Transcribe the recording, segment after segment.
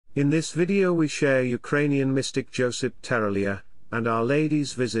In this video we share Ukrainian mystic Josyp Terelya, and Our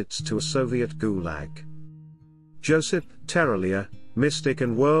Lady's visits to a Soviet gulag. Josyp Terelya, mystic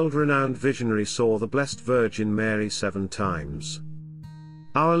and world-renowned visionary, saw the Blessed Virgin Mary 7 times.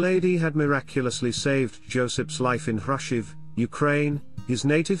 Our Lady had miraculously saved Josyp's life in Hrushiv, Ukraine, his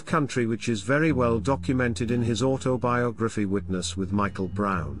native country, which is very well documented in his Autobiography Witness with Michael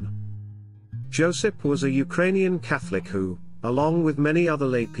Brown. Josyp was a Ukrainian Catholic who, along with many other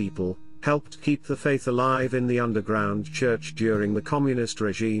lay people, helped keep the faith alive in the underground church during the communist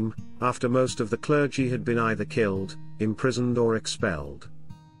regime, after most of the clergy had been either killed, imprisoned or expelled.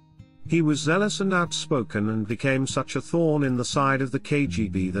 He was zealous and outspoken and became such a thorn in the side of the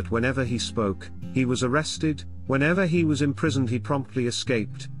KGB that whenever he spoke, he was arrested. Whenever he was imprisoned, he promptly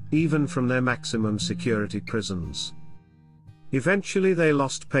escaped, even from their maximum security prisons. Eventually they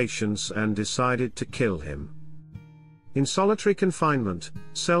lost patience and decided to kill him. In solitary confinement,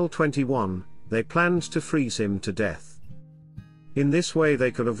 cell 21, they planned to freeze him to death. In this way they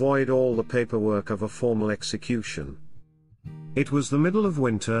could avoid all the paperwork of a formal execution. It was the middle of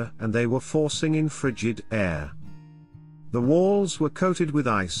winter and they were forcing in frigid air. The walls were coated with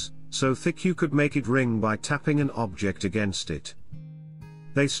ice, so thick you could make it ring by tapping an object against it.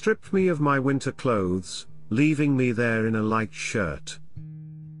 They stripped me of my winter clothes, leaving me there in a light shirt.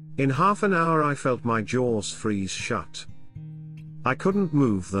 In half an hour I felt my jaws freeze shut. I couldn't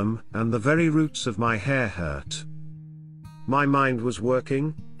move them, and the very roots of my hair hurt. My mind was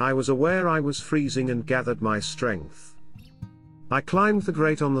working, I was aware I was freezing and gathered my strength. I climbed the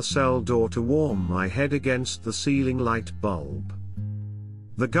grate on the cell door to warm my head against the ceiling light bulb.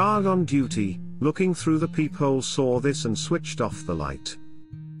 The guard on duty, looking through the peephole, saw this and switched off the light.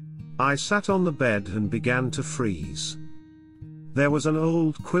 I sat on the bed and began to freeze. There was an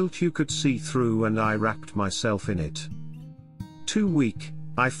old quilt you could see through and I wrapped myself in it. Too weak,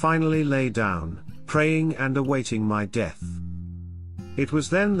 I finally lay down, praying and awaiting my death. It was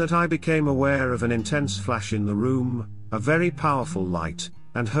then that I became aware of an intense flash in the room, a very powerful light,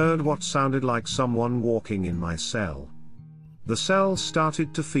 and heard what sounded like someone walking in my cell. The cell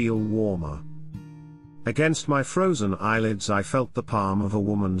started to feel warmer. Against my frozen eyelids I felt the palm of a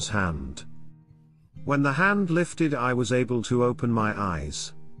woman's hand. When the hand lifted, I was able to open my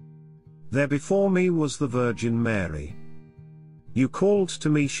eyes. There before me was the Virgin Mary. "You called to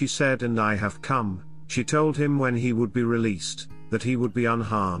me," she said, "and I have come." She told him when he would be released, that he would be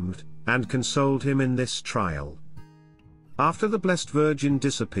unharmed, and consoled him in this trial. After the Blessed Virgin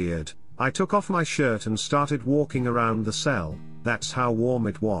disappeared, I took off my shirt and started walking around the cell. That's how warm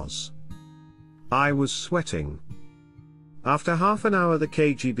it was. I was sweating. After half an hour the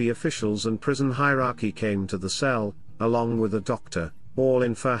KGB officials and prison hierarchy came to the cell, along with a doctor, all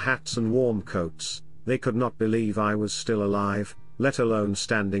in fur hats and warm coats. They could not believe I was still alive, let alone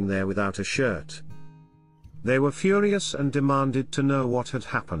standing there without a shirt. They were furious and demanded to know what had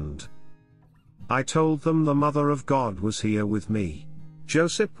happened. I told them the Mother of God was here with me.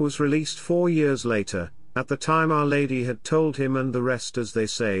 Josyp was released 4 years later. At the time Our Lady had told him, and the rest, as they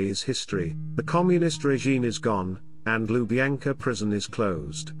say, is history. The communist regime is gone, and Lubyanka prison is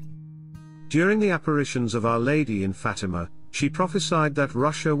closed. During the apparitions of Our Lady in Fatima, she prophesied that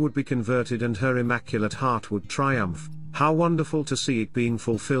Russia would be converted and her Immaculate Heart would triumph. How wonderful to see it being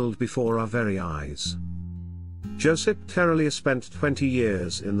fulfilled before our very eyes. Josyp Terelya spent 20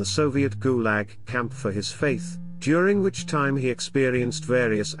 years in the Soviet Gulag camp for his faith, during which time he experienced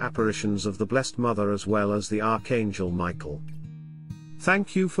various apparitions of the Blessed Mother as well as the Archangel Michael.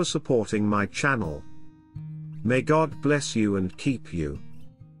 Thank you for supporting my channel. May God bless you and keep you.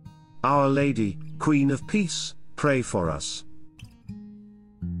 Our Lady, Queen of Peace, pray for us.